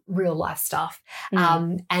raw, real life stuff.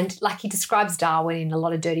 And like he describes Darwin in a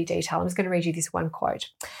lot of dirty detail. I'm just going to read you this one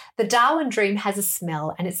quote. The Darwin dream has a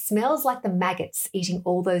smell, and it smells like the maggots eating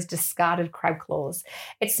all those discarded crab claws.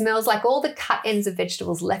 It smells like all the cut ends of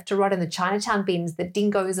vegetables left to rot in the Chinatown bins that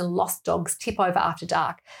dingoes and lost dogs tip over after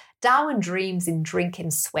dark. Darwin dreams in drink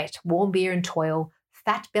and sweat, warm beer and toil,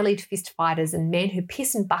 fat-bellied fist fighters and men who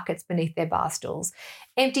piss in buckets beneath their bar stools,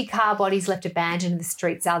 empty car bodies left abandoned in the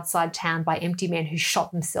streets outside town by empty men who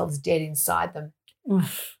shot themselves dead inside them.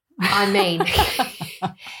 I mean,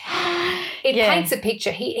 it paints a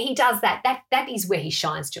picture. He does that. That is where he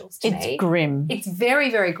shines, Jules, to me. It's grim. It's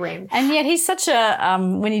very, very grim. And yet he's such a,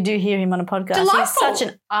 when you do hear him on a podcast, delightful. He's such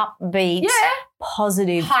an upbeat,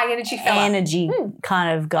 positive, high energy fella.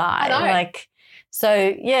 Kind of guy. I know.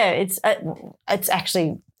 It's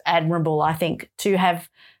actually admirable, I think, to have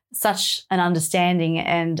such an understanding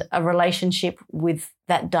and a relationship with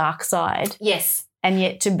that dark side. Yes. And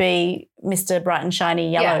yet to be Mr. Bright and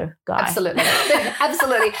Shiny Yellow guy. Absolutely.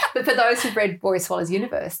 Absolutely. But for those who've read Boy Swallows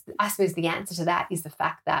Universe, I suppose the answer to that is the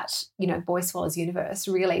fact that, Boy Swallows Universe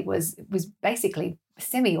really was basically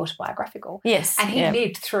semi-autobiographical. Yes. And he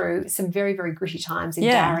lived through some very, very gritty times in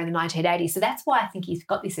Dara in the 1980s. So that's why I think he's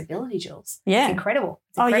got this ability, Jules. Yeah. It's incredible.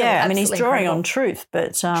 Absolutely. I mean, he's drawing on truth,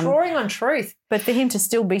 but... drawing on truth. But for him to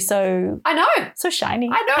still be so... I know. So shiny.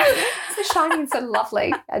 I know. So shiny and so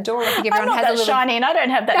lovely. Adorable. I think everyone I'm not has that a little... shiny and I don't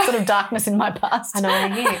have that sort of darkness in my past. I know.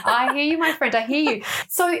 I hear you, my friend. I hear you.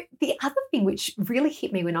 So the other thing which really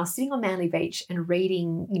hit me when I was sitting on Manly Beach and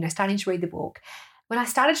reading, starting to read the book, when I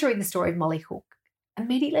started to read the story of Molly Hook,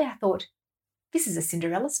 immediately I thought, this is a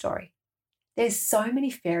Cinderella story. There's so many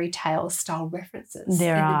fairy tale style references in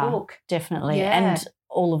the book. Definitely. Yeah. And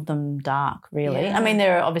all of them dark, really. Yeah. I mean,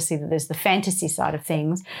 there's the fantasy side of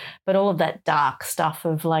things, but all of that dark stuff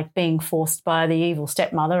of like being forced by the evil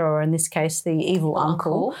stepmother, or in this case, the evil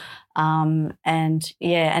uncle. And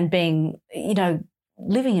being,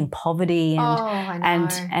 living in poverty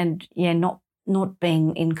and not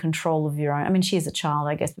being in control of your own. I mean, she is a child,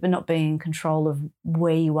 I guess, but not being in control of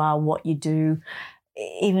where you are, what you do,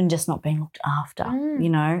 even just not being looked after,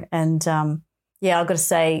 And, I've got to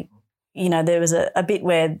say, there was a bit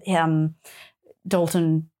where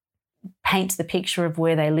Dalton paints the picture of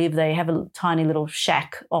where they live. They have a tiny little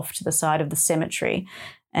shack off to the side of the cemetery,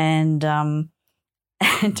 and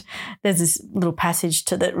there's this little passage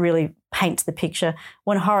that really paints the picture.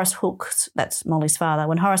 When Horace Hooks, that's Molly's father,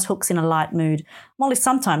 when Horace Hooks in a light mood, Molly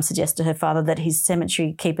sometimes suggests to her father that his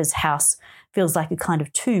cemetery keeper's house feels like a kind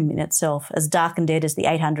of tomb in itself, as dark and dead as the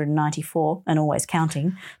 894, and always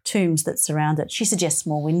counting, tombs that surround it. She suggests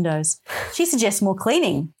more windows. She suggests more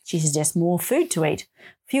cleaning. She suggests more food to eat.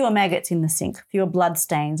 Fewer maggots in the sink, fewer blood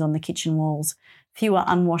stains on the kitchen walls, fewer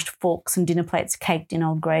unwashed forks and dinner plates caked in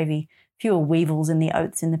old gravy, fewer weevils in the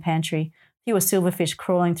oats in the pantry, fewer silverfish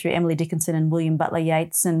crawling through Emily Dickinson and William Butler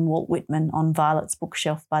Yeats and Walt Whitman on Violet's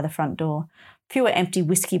bookshelf by the front door, fewer empty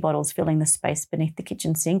whiskey bottles filling the space beneath the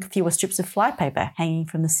kitchen sink, fewer strips of flypaper hanging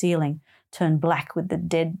from the ceiling, turned black with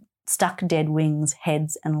the stuck dead wings,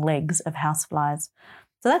 heads and legs of houseflies.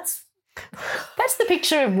 So that's the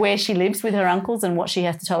picture of where she lives with her uncles and what she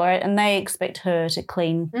has to tolerate, and they expect her to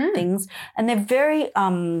clean things. And they're very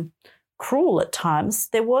cruel at times.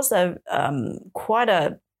 There was quite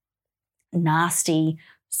a nasty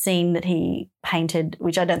scene that he painted,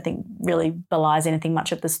 which I don't think really belies anything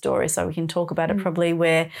much of the story, so we can talk about it probably,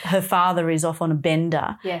 where her father is off on a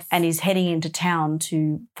bender and he's heading into town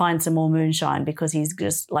to find some more moonshine because he's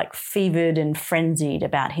just like fevered and frenzied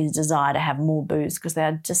about his desire to have more booze, because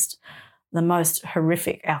they're just the most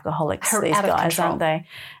horrific alcoholics, these guys, aren't they?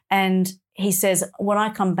 And he says, when I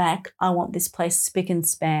come back, I want this place spick and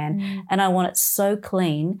span and I want it so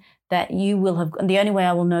clean that you will have, the only way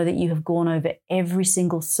I will know that you have gone over every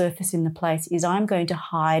single surface in the place is I'm going to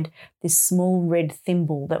hide this small red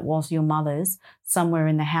thimble that was your mother's somewhere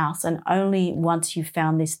in the house, and only once you've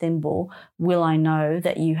found this thimble will I know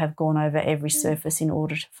that you have gone over every surface in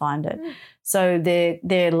order to find it. So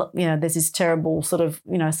there's this terrible sort of,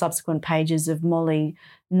 subsequent pages of Molly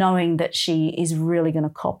knowing that she is really going to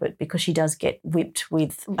cop it because she does get whipped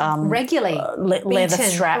with regularly leather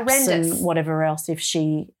straps horrendous. and whatever else if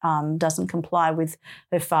she doesn't comply with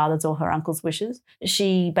her father's or her uncle's wishes.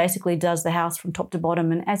 She basically does the house from top to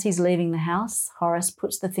bottom, and as he's leaving the house, Horace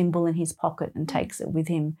puts the thimble in his pocket and takes it with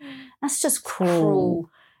him. That's just cruel.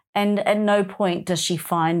 And at no point does she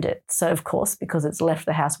find it. So, of course, because it's left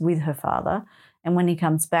the house with her father, and when he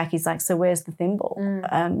comes back, he's like, so where's the thimble?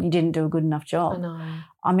 You didn't do a good enough job. I know.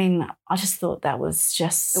 I mean, I just thought that was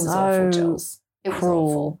just awful, Jules. It was cruel.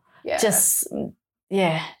 Awful. Yeah.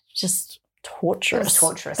 Just torturous. It was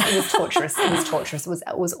torturous.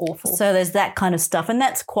 It was awful. So there's that kind of stuff. And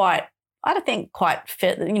that's quite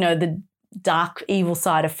fair. The dark, evil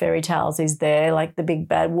side of fairy tales is there, like the big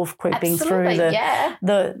bad wolf creeping through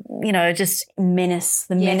the just menace,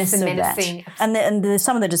 the menace of that. And there's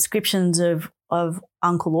some of the descriptions of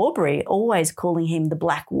Uncle Aubrey always calling him the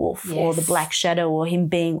Black Wolf or the Black Shadow, or him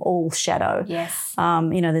being all shadow. Yes.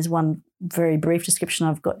 There's one very brief description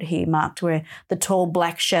I've got here marked where the tall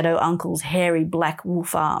black shadow uncle's hairy black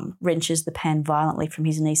wolf arm wrenches the pan violently from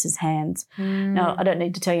his niece's hands. Now, I don't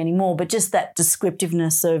need to tell you any more, but just that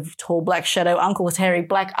descriptiveness of tall black shadow uncle's hairy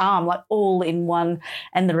black arm, like all in one,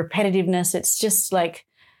 and the repetitiveness, it's just like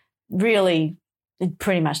really, it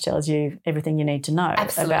pretty much tells you everything you need to know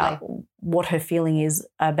about what her feeling is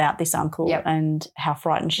about this uncle and how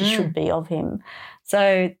frightened she should be of him.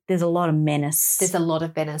 So there's a lot of menace. There's a lot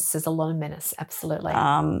of menace, absolutely.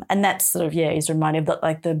 And that's sort of, is reminded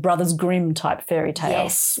of the Brothers Grimm type fairy tales.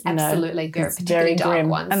 Yes, absolutely. Very dark grim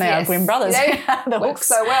ones. And they are Grimm brothers. The works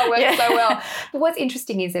so well. But what's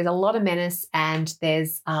interesting is there's a lot of menace, and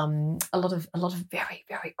there's a lot of very,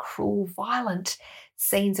 very cruel, violent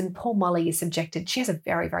scenes, and poor Molly is subjected. She has a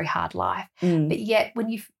very, very hard life. But yet when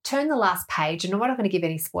you turn the last page, and I'm not going to give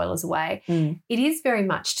any spoilers away, it is very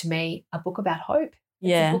much to me a book about hope.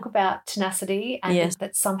 It's a book about tenacity, and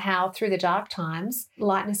that somehow through the dark times,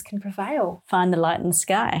 lightness can prevail. Find the light in the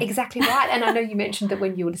sky. Exactly right. And I know you mentioned that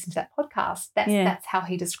when you were listening to that podcast, that's how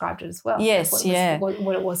he described it as well. Yes, what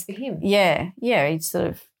it was for him. Yeah. He sort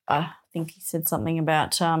of, I think he said something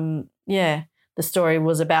about, the story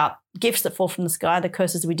was about gifts that fall from the sky, the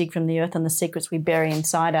curses we dig from the earth, and the secrets we bury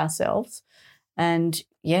inside ourselves. And,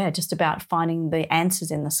 just about finding the answers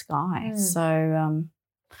in the sky. So,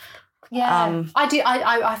 I did.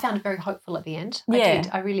 I found it very hopeful at the end.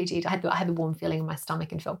 I really did. I had the warm feeling in my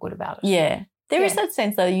stomach and felt good about it. Yeah. There is that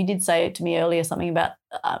sense, though, you did say it to me earlier, something about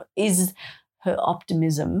is her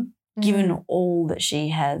optimism, given all that she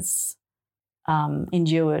has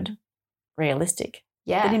endured, realistic?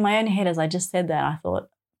 Yeah. But in my own head, as I just said that, I thought,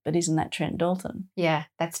 but isn't that Trent Dalton? Yeah,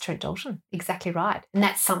 that's Trent Dalton. Exactly right. And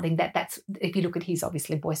that's something that's if you look at his,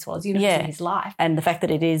 obviously, Boy Swallows Universe in his life. And the fact that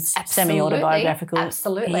it is semi-autobiographical.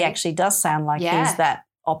 Absolutely. He actually does sound like he's that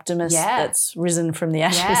optimist that's risen from the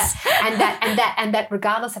ashes. Yeah. And that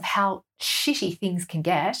regardless of how shitty things can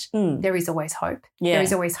get, there is always hope. Yeah. There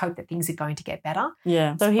is always hope that things are going to get better.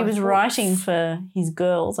 Yeah. So he was writing for his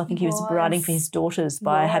girls. I think he was writing for his daughters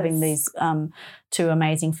by having these two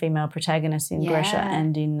amazing female protagonists in Gresha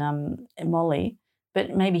and in Molly.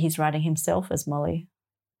 But maybe he's writing himself as Molly.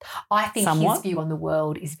 I think somewhat. His view on the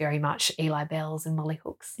world is very much Eli Bell's and Molly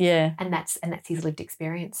Hook's. Yeah. And that's his lived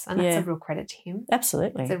experience. And that's a real credit to him.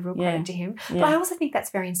 Absolutely. It's a real credit to him. But I also think that's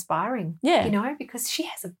very inspiring. Yeah. Because she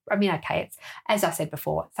has it's, as I said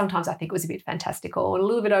before, sometimes I think it was a bit fantastical and a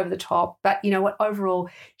little bit over the top. But you know what? Overall,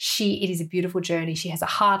 it is a beautiful journey. She has a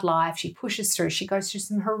hard life. She pushes through. She goes through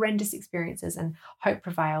some horrendous experiences, and hope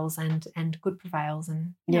prevails and good prevails.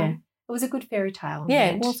 And you know, it was a good fairy tale.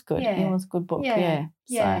 It was good. Yeah. It was a good book. Yeah.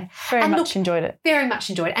 Yeah. So very much enjoyed it. Very much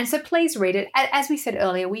enjoyed it. And so please read it. As we said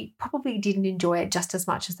earlier, we probably didn't enjoy it just as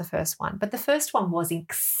much as the first one. But the first one was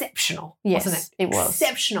exceptional, wasn't it? It was.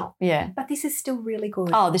 Exceptional. Yeah. But this is still really good.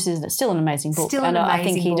 Oh, this is still an amazing book. I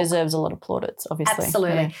think he deserves a lot of plaudits, obviously.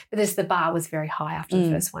 Absolutely. Yeah. But the bar was very high after the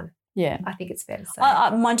first one. Yeah. I think it's fair to say.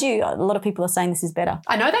 Mind you, a lot of people are saying this is better.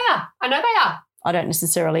 I know they are. I don't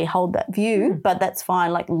necessarily hold that view, but that's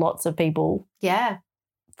fine. Like lots of people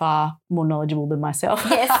far more knowledgeable than myself.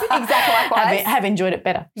 Yes, exactly likewise. have enjoyed it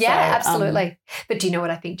better. Yeah, absolutely. But do you know what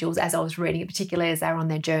I think, Jules, as I was reading it, particularly as they were on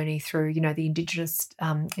their journey through, the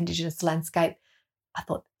Indigenous landscape, I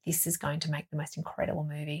thought this is going to make the most incredible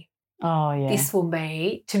movie. Oh, yeah. This will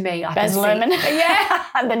be, to me, I Baz can Luhrmann. see. Yeah.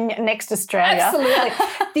 And then next Australia. Absolutely.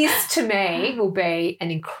 This, to me, will be an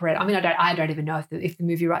incredible... I mean, I don't even know if the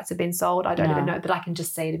movie rights have been sold. I don't even know, but I can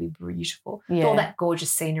just see it to be beautiful. Yeah. With all that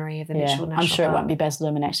gorgeous scenery of the Mitchell National I'm sure Park. it won't be Baz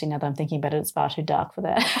Luhrmann, actually, now that I'm thinking about it. It's far too dark for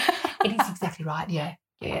that. It is exactly right, yeah.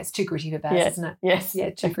 Yeah, it's too gritty for Baz, isn't it? Yes.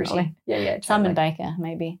 Yeah, too definitely. gritty. Yeah, totally. Simon Baker,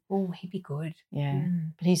 maybe. Oh, he'd be good. Yeah.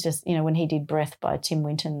 But he's just, when he did Breath by Tim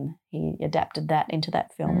Winton, he adapted that into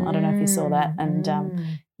that film. I don't know if you saw that. And,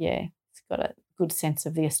 he's got a good sense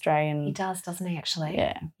of the Australian. He does, doesn't he, actually?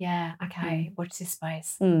 Yeah. Yeah, okay. Watch this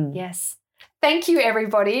space. Mm. Yes. Thank you,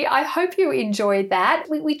 everybody. I hope you enjoyed that.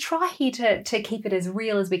 We try here to keep it as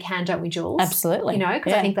real as we can, don't we, Jules? Absolutely.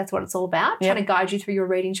 Because I think that's what it's all about, trying to guide you through your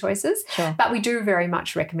reading choices. Sure. But we do very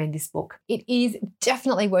much recommend this book. It is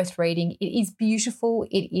definitely worth reading. It is beautiful.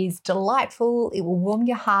 It is delightful. It will warm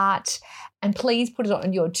your heart. And please put it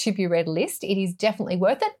on your to-be-read list. It is definitely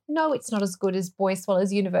worth it. No, it's not as good as Boy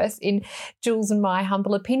Swallows Universe in Jules and my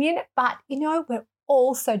humble opinion. But, we're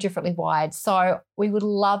all so differently wired. So we would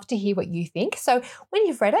love to hear what you think. So when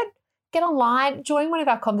you've read it, get online, join one of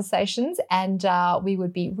our conversations, and we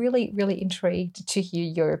would be really, really intrigued to hear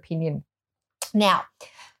your opinion. Now,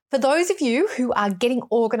 for those of you who are getting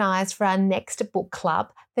organised for our next book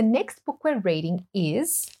club, the next book we're reading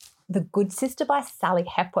is The Good Sister by Sally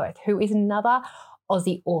Hepworth, who is another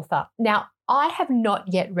Aussie author. Now, I have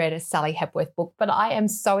not yet read a Sally Hepworth book, but I am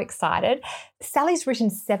so excited. Sally's written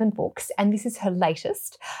 7 books, and this is her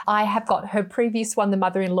latest. I have got her previous one, The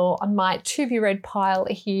Mother-in-Law, on my to-be-read pile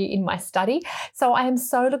here in my study. So I am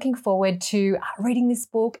so looking forward to reading this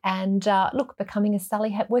book and, becoming a Sally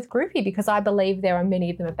Hepworth groupie, because I believe there are many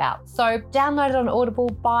of them about. So download it on Audible,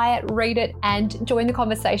 buy it, read it, and join the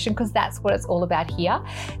conversation, because that's what it's all about here.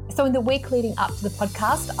 So in the week leading up to the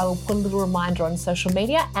podcast, I will put a little reminder on social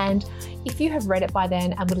media, and if you have read it by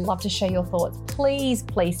then and would love to share your thoughts, please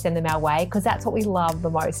send them our way, because that's what we love the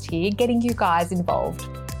most here, getting you guys involved.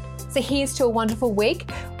 So here's to a wonderful week.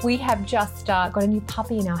 We have just got a new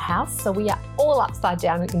puppy in our house, so we are all upside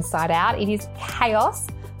down and inside out. It is chaos,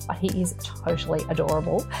 but he is totally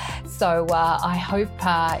adorable. So I hope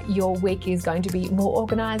your week is going to be more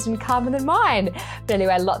organised and calmer than mine. But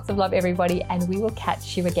anyway, lots of love, everybody, and we will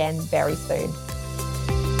catch you again very soon.